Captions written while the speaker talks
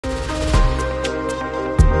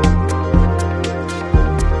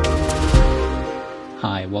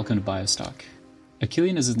Hi, welcome to BioStock.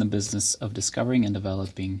 Aqilion is in the business of discovering and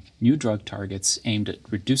developing new drug targets aimed at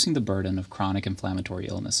reducing the burden of chronic inflammatory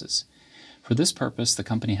illnesses. For this purpose, the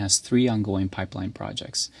company has 3 ongoing pipeline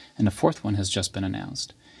projects, and a 4th one has just been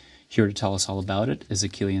announced. Here to tell us all about it is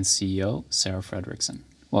Aqilion's CEO, Sarah Fredriksson.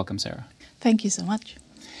 Welcome, Sarah. Thank you so much.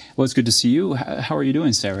 Well, it's good to see you. How are you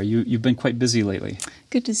doing, Sarah? You've been quite busy lately.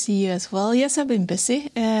 Good to see you as well. Yes, I've been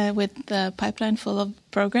busy with the pipeline full of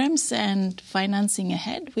programs and financing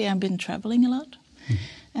ahead. We have been traveling a lot,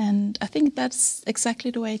 and I think that's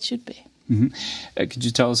exactly the way it should be. Could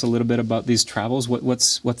you tell us a little bit about these travels?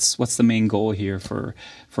 What's the main goal here for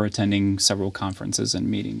attending several conferences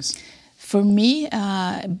and meetings? For me,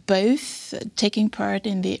 both taking part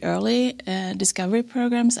in the early discovery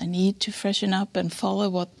programs, I need to freshen up and follow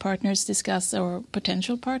what partners discuss, or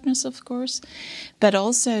potential partners, of course, but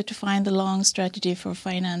also to find the long strategy for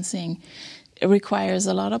financing. It requires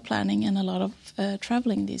a lot of planning and a lot of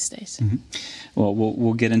traveling these days. Well,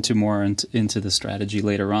 we'll get into more into the strategy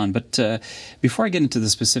later on. But before I get into the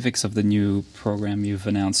specifics of the new program you've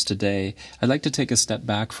announced today, I'd like to take a step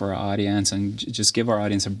back for our audience and just give our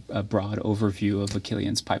audience a broad overview of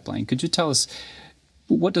Aqilion's pipeline. Could you tell us,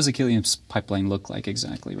 what does Aqilion's pipeline look like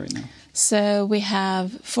exactly right now? So we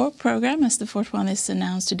have 4 programs, as the 4th one is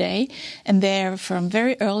announced today, and they're from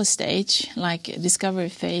very early stage, like discovery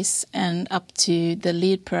phase, and up to the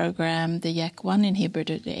lead program, the JAK1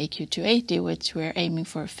 inhibitor, the AQ280, which we're aiming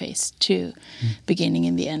for phase 2, beginning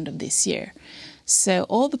in the end of this year. So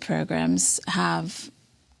all the programs have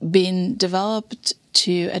been developed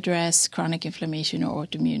to address chronic inflammation or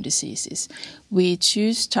autoimmune diseases. We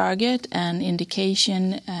choose target and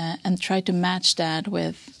indication and try to match that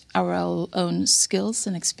with our own skills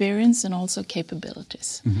and experience and also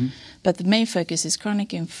capabilities. But the main focus is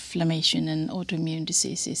chronic inflammation and autoimmune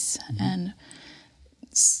diseases. And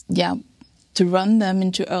to run them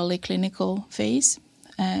into early clinical phase,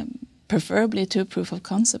 preferably to a proof of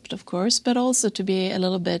concept, of course, but also to be a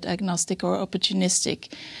little bit agnostic or opportunistic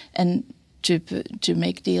and to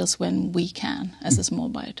make deals when we can as a small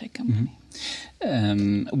biotech company.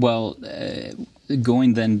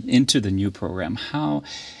 Going then into the new program, how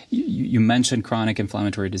you mentioned chronic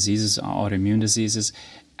inflammatory diseases, autoimmune diseases.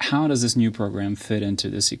 How does this new program fit into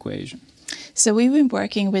this equation? So we've been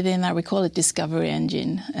working within we call it discovery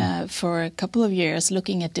engine, for a couple of years,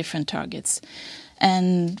 looking at different targets.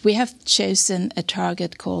 And we have chosen a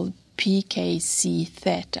target called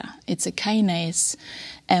PKCtheta. It's a kinase,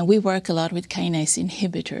 and we work a lot with kinase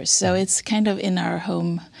inhibitors. So it's kind of in our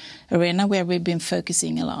home arena where we've been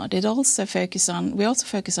focusing a lot. We also focus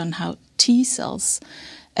on how T cells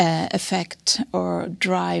affect or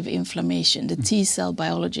drive inflammation. The T cell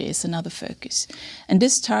biology is another focus. And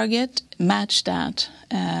this target matched that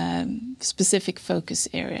specific focus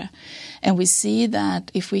area. And we see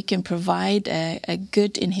that if we can provide a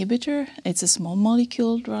good inhibitor, it's a small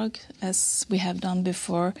molecule drug, as we have done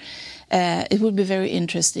before, it would be very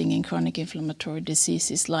interesting in chronic inflammatory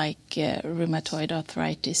diseases like rheumatoid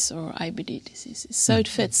arthritis or IBD diseases. So it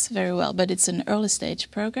fits very well, but it's an early stage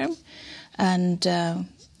program. And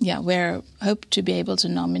we're hope to be able to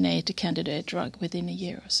nominate a candidate drug within a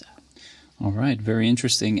year or so. All right, very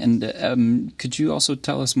interesting. And could you also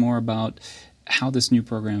tell us more about how this new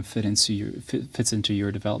program fits into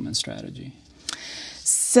your development strategy?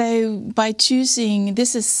 So by choosing,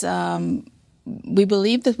 this is, we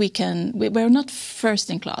believe that we're not first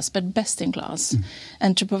in class, but best in class.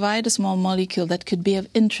 And to provide a small molecule that could be of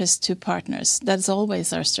interest to partners, that's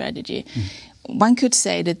always our strategy. One could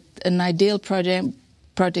say that an ideal project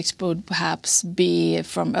would perhaps be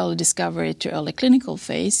from early discovery to early clinical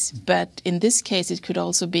phase, but in this case it could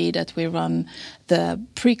also be that we run the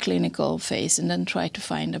preclinical phase and then try to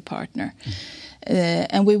find a partner.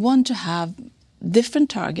 And we want to have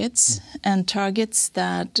different targets and targets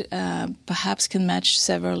that perhaps can match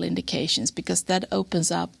several indications, because that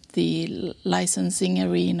opens up the licensing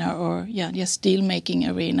arena or just deal-making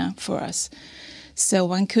arena for us. So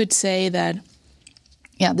one could say that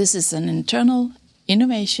this is an internal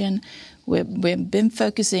innovation. We've been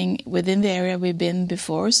focusing within the area we've been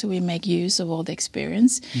before, so we make use of all the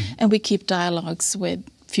experience, and we keep dialogues with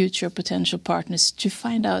future potential partners to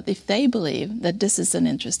find out if they believe that this is an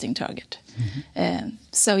interesting target.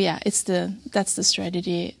 That's the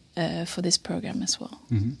strategy for this program as well.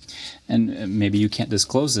 And maybe you can't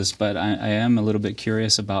disclose this, but I am a little bit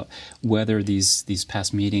curious about whether these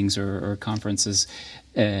past meetings or conferences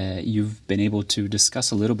you've been able to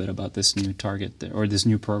discuss a little bit about this new target or this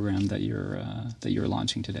new program that you're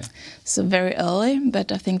launching today. So very early,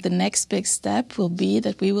 but I think the next big step will be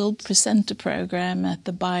that we will present the program at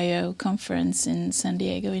the Bio conference in San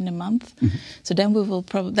Diego in a month. Mm-hmm. So then we will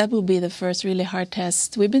that will be the first really hard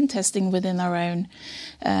test. We've been testing within our own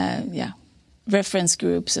reference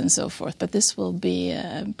groups and so forth, but this will be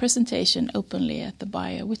a presentation openly at the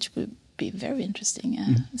Bio, which will be very interesting.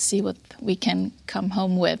 See what we can come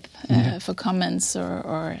home with for comments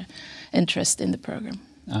or interest in the program.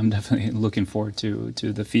 I'm definitely looking forward to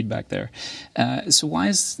the feedback there. So why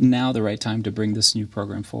is now the right time to bring this new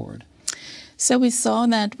program forward? So we saw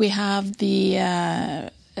that we have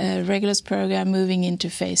the Regulus program moving into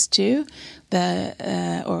phase 2,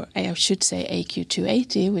 or I should say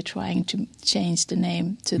AQ280. We're trying to change the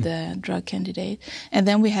name to the drug candidate. And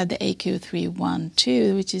then we have the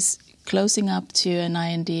AQ312, which is closing up to an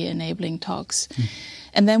IND-enabling talks.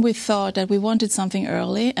 And then we thought that we wanted something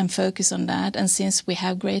early and focus on that. And since we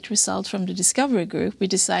have great results from the discovery group, we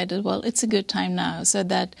decided, well, it's a good time now. So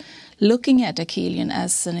that looking at Aqilion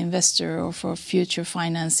as an investor or for future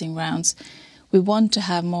financing rounds, we want to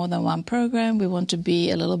have more than one program. We want to be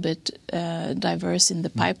a little bit diverse in the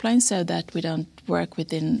pipeline so that we don't work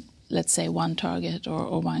within, let's say, one target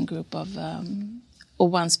or one group of, or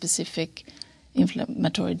one specific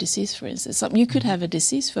inflammatory disease, for instance. So you could have a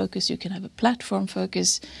disease focus, you can have a platform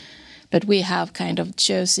focus, but we have kind of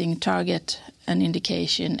chosen target and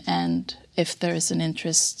indication, and if there is an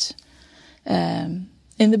interest in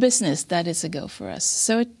the business, that is a go for us.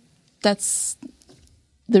 So that's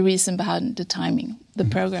the reason behind the timing. The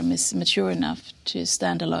program is mature enough to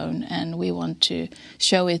stand alone, and we want to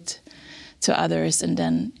show it to others, and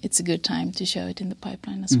then it's a good time to show it in the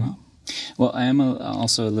pipeline as well. Well, I am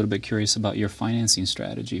also a little bit curious about your financing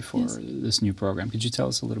strategy for this new program. Could you tell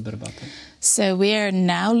us a little bit about that? So we are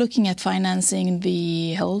now looking at financing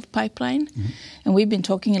the whole pipeline. And we've been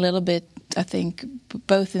talking a little bit, I think,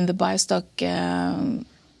 both in the BioStock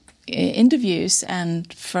interviews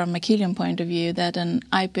and from Aqilion point of view, that an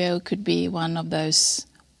IPO could be one of those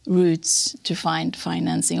routes to find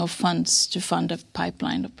financing or funds to fund a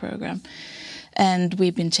pipeline of program. And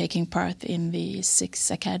we've been taking part in the 6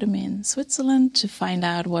 Academy in Switzerland to find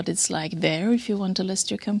out what it's like there if you want to list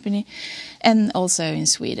your company, and also in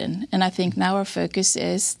Sweden. And I think now our focus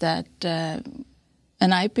is that an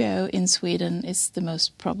IPO in Sweden is the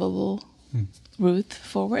most probable route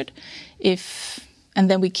forward. And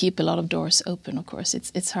then we keep a lot of doors open, of course.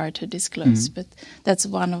 It's hard to disclose, but that's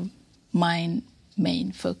one of my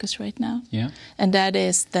main focus right now. Yeah. And that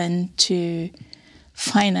is then to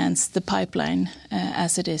finance the pipeline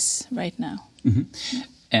as it is right now.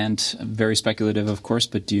 And very speculative, of course,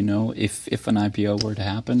 but do you know if an IPO were to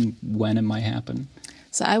happen, when it might happen?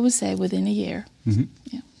 So I would say within a year.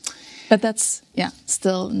 Yeah. But that's,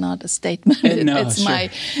 still not a statement. It's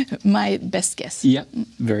my best guess. Yeah,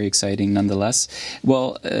 very exciting nonetheless.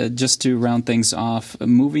 Well, just to round things off,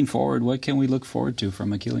 moving forward, what can we look forward to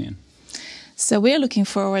from Aqilion? So we are looking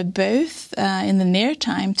forward both in the near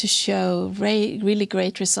time to show really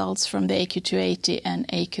great results from the AQ280 and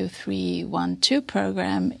AQ312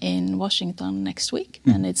 program in Washington next week.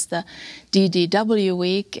 And it's the DDW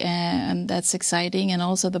week, and that's exciting, and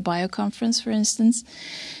also the Bio conference, for instance.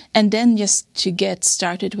 And then just to get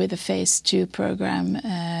started with a phase 2 program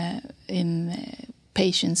in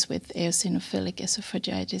patients with eosinophilic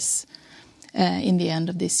esophagitis in the end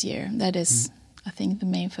of this year. That is, I think, the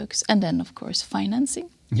main focus. And then, of course, financing,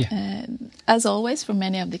 as always, for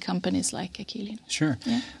many of the companies like Aqilion. Sure.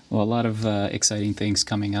 Yeah. Well, a lot of exciting things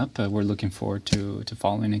coming up. We're looking forward to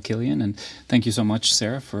following Aqilion. And thank you so much,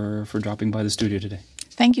 Sarah, for dropping by the studio today.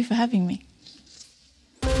 Thank you for having me.